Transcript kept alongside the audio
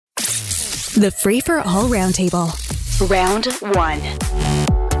The Free for All Roundtable. Round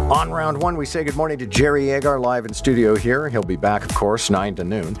 1. On round 1, we say good morning to Jerry Agar, live in studio here. He'll be back, of course, 9 to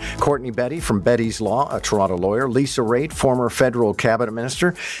noon. Courtney Betty from Betty's Law, a Toronto lawyer. Lisa Raitt, former federal cabinet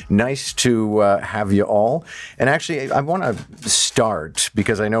minister. Nice to have you all. And actually, I want to start,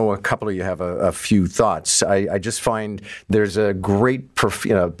 because I know a couple of you have a few thoughts. I just find there's a great,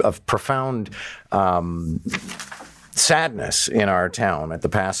 profound sadness in our town at the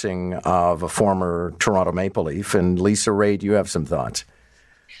passing of a former Toronto Maple Leaf. And Lisa Raitt, you have some thoughts.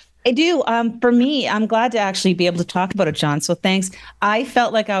 I do. For me, I'm glad to actually be able to talk about it, John. So thanks. I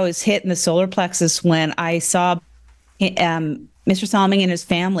felt like I was hit in the solar plexus when I saw Mr. Salming and his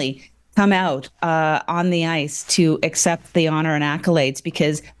family come out on the ice to accept the honor and accolades,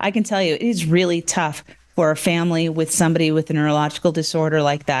 because I can tell you it is really tough for a family with somebody with a neurological disorder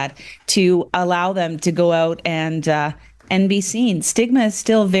like that to allow them to go out and be seen. Stigma is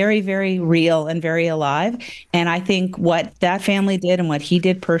still very, very real and very alive. And I think what that family did and what he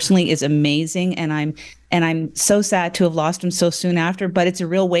did personally is amazing. And I'm so sad to have lost him so soon after, but it's a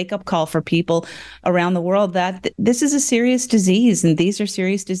real wake-up call for people around the world that this is a serious disease, and these are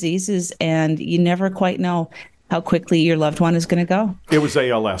serious diseases, and you never quite know how quickly your loved one is going to go. It was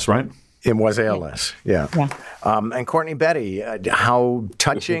ALS, right? It was ALS, yeah. And Courtney Betty, how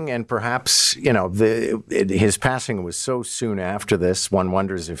touching, and perhaps, his passing was so soon after this, one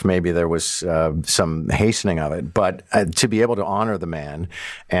wonders if maybe there was some hastening of it. But to be able to honor the man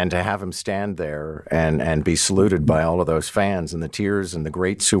and to have him stand there and be saluted by all of those fans and the tears and the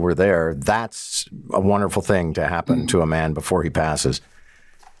greats who were there, that's a wonderful thing to happen to a man before he passes.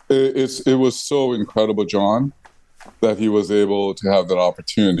 It was so incredible, John, that he was able to have that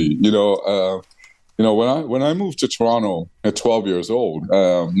opportunity. When I moved to Toronto at 12 years old,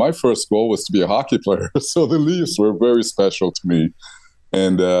 my first goal was to be a hockey player. So the Leafs were very special to me,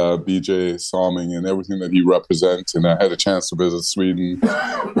 and BJ Salming and everything that he represents. And I had a chance to visit Sweden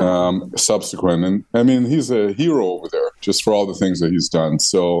subsequent. And I mean, he's a hero over there just for all the things that he's done.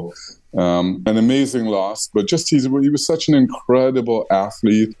 So an amazing loss, but just he was such an incredible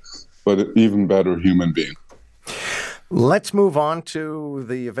athlete, but an even better human being. Let's move on to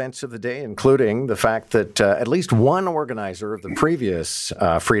the events of the day, including the fact that at least one organizer of the previous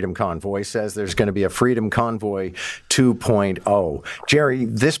Freedom Convoy says there's going to be a Freedom Convoy 2.0. Jerry,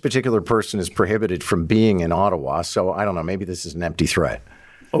 this particular person is prohibited from being in Ottawa, so I don't know, maybe this is an empty threat.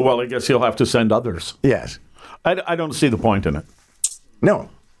 Oh, well, I guess he'll have to send others. Yes. I don't see the point in it. No.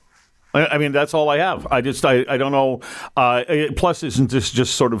 I mean, that's all I have. I don't know. Plus, isn't this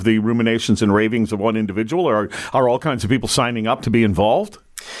just sort of the ruminations and ravings of one individual, or are all kinds of people signing up to be involved?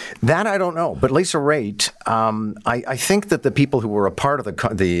 That I don't know. But Lisa Raitt, I think that the people who were a part of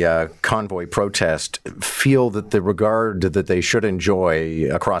the convoy protest feel that the regard that they should enjoy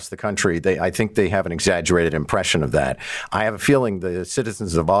across the country, I think they have an exaggerated impression of that. I have a feeling the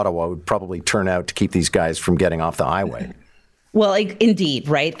citizens of Ottawa would probably turn out to keep these guys from getting off the highway. Well, indeed,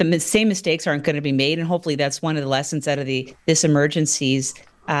 right? The same mistakes aren't going to be made. And hopefully that's one of the lessons out of this Emergencies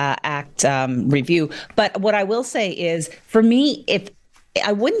Act review. But what I will say is, for me, if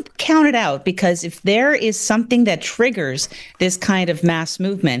I wouldn't count it out, because if there is something that triggers this kind of mass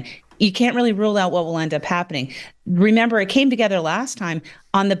movement, you can't really rule out what will end up happening. Remember, it came together last time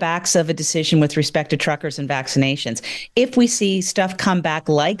on the backs of a decision with respect to truckers and vaccinations. If we see stuff come back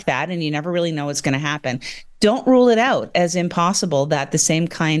like that, and you never really know what's going to happen, don't rule it out as impossible that the same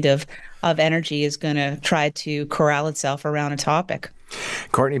kind of energy is going to try to corral itself around a topic.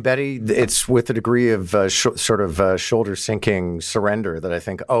 Courtney Betty, it's with a degree of shoulder-sinking surrender that I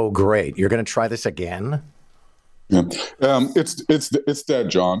think, oh, great, you're going to try this again? Yeah. It's dead,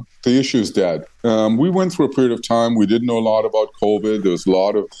 John. The issue is dead. We went through a period of time. We didn't know a lot about COVID. There was a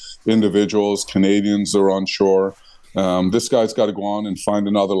lot of individuals, Canadians are on shore. This guy's got to go on and find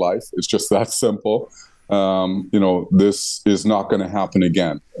another life. It's just that simple. This is not going to happen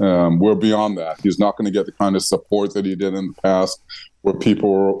again. We're beyond that. He's not going to get the kind of support that he did in the past, where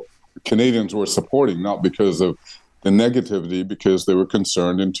Canadians were supporting, not because of the negativity, because they were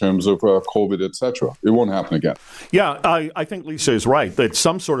concerned in terms of COVID, etc. It won't happen again. Yeah, I think Lisa is right that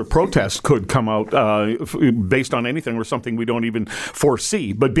some sort of protest could come out based on anything or something we don't even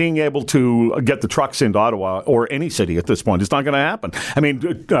foresee. But being able to get the trucks into Ottawa or any city at this point is not going to happen. I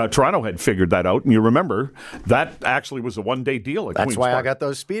mean, Toronto had figured that out, and you remember that actually was a one-day deal at Queen's Park. That's why I got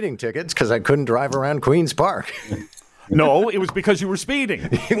those speeding tickets, because I couldn't drive around Queen's Park. No, it was because you were speeding.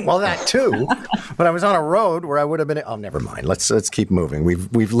 Well, that too. But I was on a road where I would have been. Oh, never mind. Let's keep moving.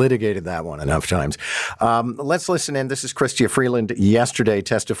 We've litigated that one enough times. Let's listen in. This is Chrystia Freeland yesterday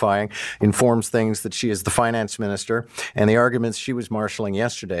testifying, informs things that she is the finance minister, and the arguments she was marshalling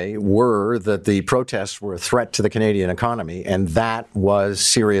yesterday were that the protests were a threat to the Canadian economy, and that was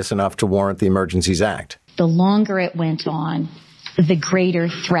serious enough to warrant the Emergencies Act. The longer it went on, the greater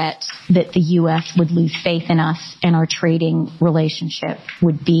threat that the U.S. would lose faith in us and our trading relationship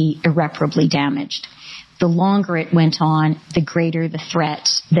would be irreparably damaged. The longer it went on, the greater the threat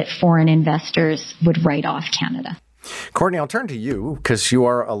that foreign investors would write off Canada. Courtney, I'll turn to you because you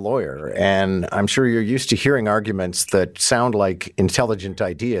are a lawyer, and I'm sure you're used to hearing arguments that sound like intelligent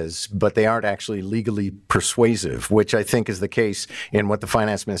ideas, but they aren't actually legally persuasive, which I think is the case in what the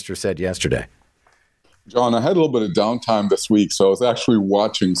finance minister said yesterday. John, I had a little bit of downtime this week, so I was actually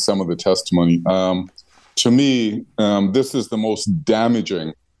watching some of the testimony. To me, this is the most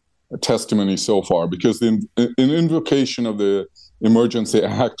damaging testimony so far, because an invocation of the Emergency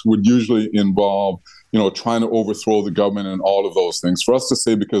Act would usually involve, trying to overthrow the government and all of those things. For us to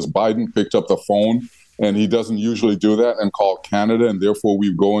say because Biden picked up the phone and he doesn't usually do that and call Canada, and therefore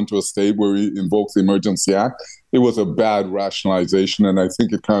we go into a state where he invokes the Emergency Act, it was a bad rationalization, and I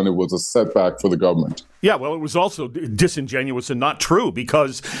think it kind of was a setback for the government. Yeah, well, it was also disingenuous and not true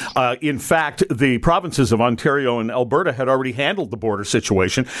because, in fact, the provinces of Ontario and Alberta had already handled the border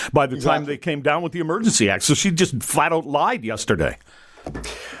situation by the time they came down with the Emergency Act. So she just flat out lied yesterday.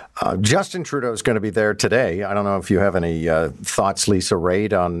 Justin Trudeau is going to be there today. I don't know if you have any thoughts, Lisa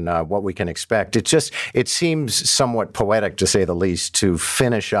Raitt, on what we can expect. It seems somewhat poetic, to say the least, to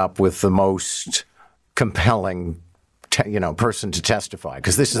finish up with the most compelling person to testify,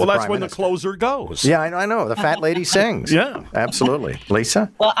 because this is the Prime that's when Minister. The closer goes. Yeah, I know. The fat lady sings. Yeah. Absolutely.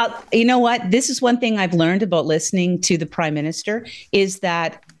 Lisa? Well, you know what? This is one thing I've learned about listening to the Prime Minister is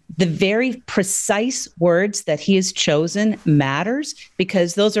that the very precise words that he has chosen matters,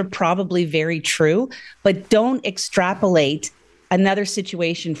 because those are probably very true, but don't extrapolate another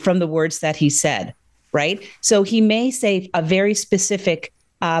situation from the words that he said, right? So he may say a very specific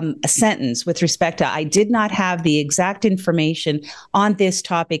a sentence with respect to, I did not have the exact information on this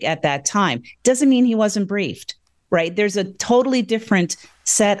topic at that time. Doesn't mean he wasn't briefed, right? There's a totally different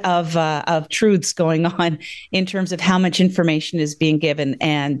set of truths going on in terms of how much information is being given.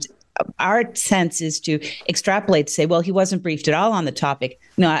 And our sense is to extrapolate, to say, well, he wasn't briefed at all on the topic.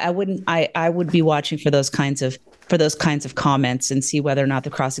 No, I wouldn't. I would be watching for those kinds of comments and see whether or not the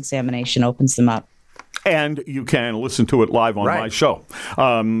cross-examination opens them up. And you can listen to it live on my show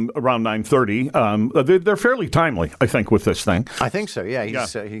around 9:30. They're fairly timely, I think, with this thing. I think so. Yeah,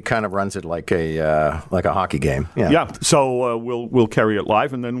 he kind of runs it like a hockey game. Yeah. So we'll carry it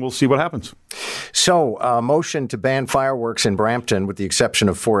live, and then we'll see what happens. So, motion to ban fireworks in Brampton, with the exception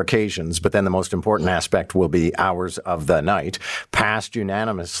of 4 occasions, but then the most important aspect will be hours of the night, passed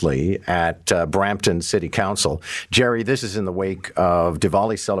unanimously at Brampton City Council. Jerry, this is in the wake of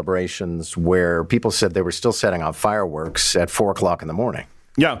Diwali celebrations where people said they were still setting off fireworks at 4 o'clock in the morning.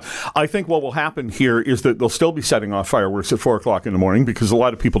 Yeah, I think what will happen here is that they'll still be setting off fireworks at 4 o'clock in the morning, because a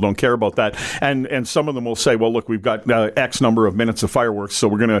lot of people don't care about that. And some of them will say, well, look, we've got X number of minutes of fireworks, so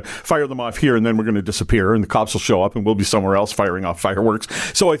we're going to fire them off here, and then we're going to disappear, and the cops will show up, and we'll be somewhere else firing off fireworks.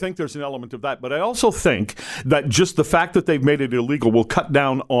 So I think there's an element of that. But I also think that just the fact that they've made it illegal will cut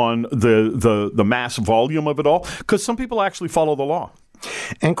down on the mass volume of it all, because some people actually follow the law.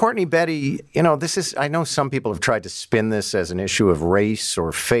 And Courtney, Betty, I know some people have tried to spin this as an issue of race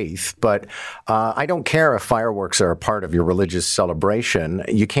or faith, but I don't care if fireworks are a part of your religious celebration.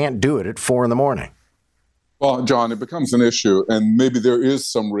 You can't do it at 4 in the morning. Well, John, it becomes an issue, and maybe there is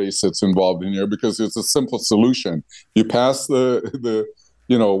some race that's involved in here, because it's a simple solution. You pass the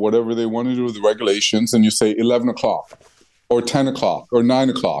whatever they want to do with the regulations, and you say 11 o'clock or 10 o'clock or 9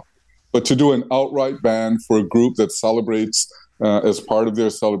 o'clock. But to do an outright ban for a group that celebrates as part of their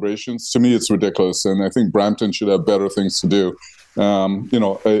celebrations, to me, it's ridiculous. And I think Brampton should have better things to do.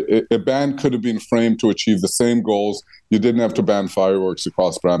 A ban could have been framed to achieve the same goals. You didn't have to ban fireworks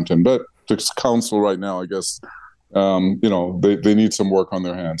across Brampton. But the council right now, I guess, they need some work on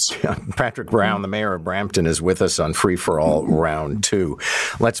their hands. Yeah. Patrick Brown, the mayor of Brampton, is with us on Free for All Round 2.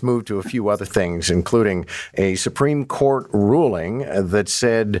 Let's move to a few other things, including a Supreme Court ruling that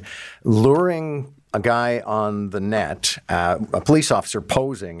said luring a guy on the net, a police officer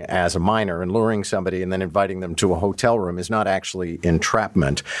posing as a minor and luring somebody and then inviting them to a hotel room is not actually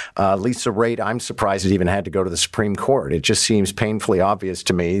entrapment. Lisa Raitt, I'm surprised it even had to go to the Supreme Court. It just seems painfully obvious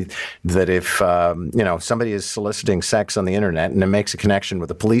to me that if somebody is soliciting sex on the internet and it makes a connection with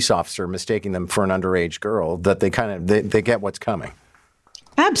a police officer mistaking them for an underage girl, that they get what's coming.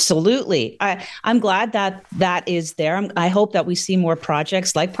 Absolutely. I'm glad that is there. I hope that we see more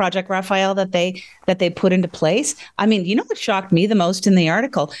projects like Project Raphael that they put into place. I mean, you know what shocked me the most in the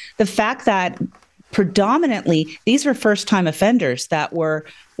article? The fact that predominantly these were first-time offenders that were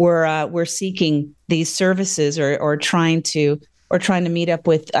seeking these services or trying to meet up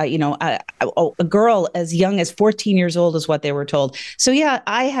with, a girl as young as 14 years old is what they were told. So, yeah,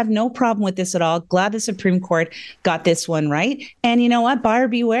 I have no problem with this at all. Glad the Supreme Court got this one right. And you know what? Buyer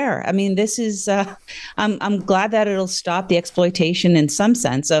beware. I mean, this is, I'm glad that it'll stop the exploitation in some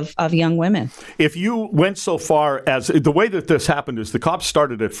sense of young women. If you went so far as the way that this happened is the cops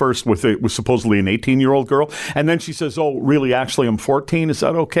started at first with it was supposedly an 18-year-old girl. And then she says, oh, really? Actually, I'm 14. Is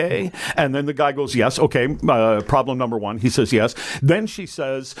that okay? And then the guy goes, yes. Okay. Problem number one. He says, yes. Then she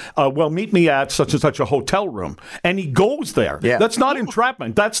says, well, meet me at such and such a hotel room. And he goes there. Yeah. That's not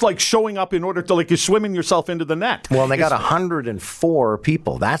entrapment. That's like showing up in order to, like, you're swimming yourself into the net. Well, and they got 104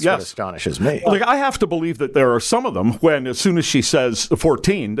 people. That's what astonishes me. Like, I have to believe that there are some of them when, as soon as she says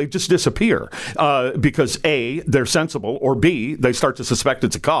 14, they just disappear. Because A, they're sensible, or B, they start to suspect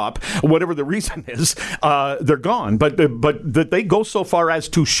it's a cop. Whatever the reason is, they're gone. But that they go so far as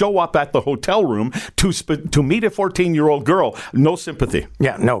to show up at the hotel room to meet a 14-year-old girl, no sympathy.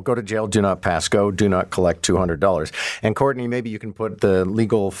 Yeah, no, go to jail, do not pass go, do not collect $200. And Courtney, maybe you can put the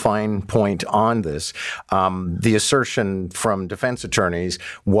legal fine point on this. The assertion from defense attorneys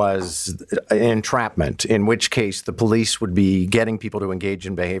was entrapment, in which case the police would be getting people to engage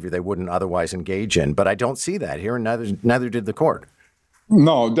in behavior they wouldn't otherwise engage in. But I don't see that here, and neither did the court.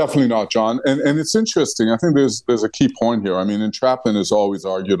 No, definitely not, John. And it's interesting. I think there's a key point here. I mean, entrapment is always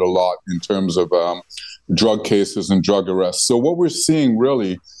argued a lot in terms of drug cases and drug arrests. So what we're seeing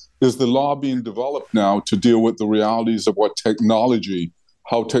really is the law being developed now to deal with the realities of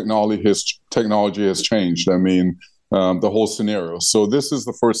how technology has changed. I mean, the whole scenario. So this is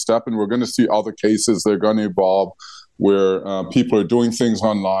the first step, and we're going to see other cases that are going to evolve where people are doing things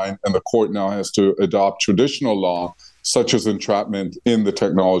online, and the court now has to adopt traditional law, such as entrapment, in the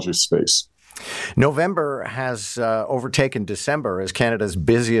technology space. November has overtaken December as Canada's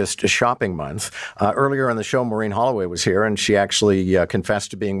busiest shopping month. Earlier in the show, Maureen Holloway was here, and she actually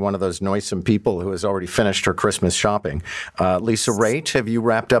confessed to being one of those noisome people who has already finished her Christmas shopping. Lisa Raitt, have you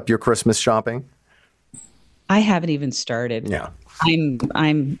wrapped up your Christmas shopping? I haven't even started. Yeah.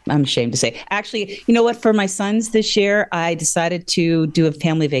 I'm ashamed to say. Actually, you know what? For my sons this year, I decided to do a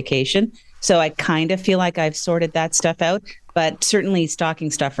family vacation. So I kind of feel like I've sorted that stuff out. But certainly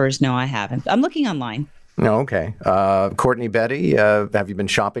stocking stuffers, no, I haven't. I'm looking online. No, okay. Courtney, Betty, have you been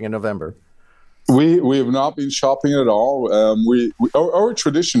shopping in November? We have not been shopping at all. Our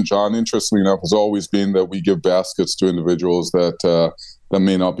tradition, John, interestingly enough, has always been that we give baskets to individuals that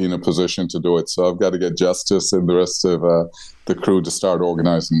may not be in a position to do it. So I've got to get Justice and the rest of the crew to start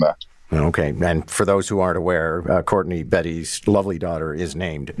organizing that. Okay. And for those who aren't aware, Courtney, Betty's lovely daughter, is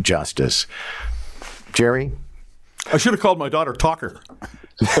named Justice. Jerry? I should have called my daughter Talker.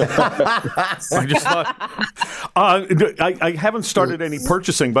 I just thought I haven't started any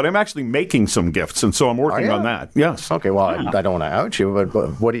purchasing, but I'm actually making some gifts, and so I'm working on that. Yes. Okay. Well, I don't want to out you,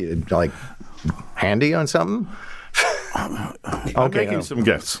 but what do you like? Handy on something? I'm making some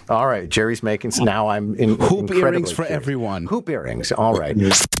gifts. All right. Jerry's making some. Now I'm in hoop earrings for everyone. Hoop earrings. All right.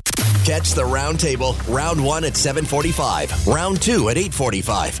 Catch the Round Table, Round 1 at 7:45, Round 2 at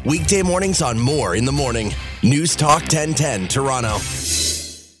 8:45. Weekday mornings on More in the Morning. News Talk 1010 Toronto.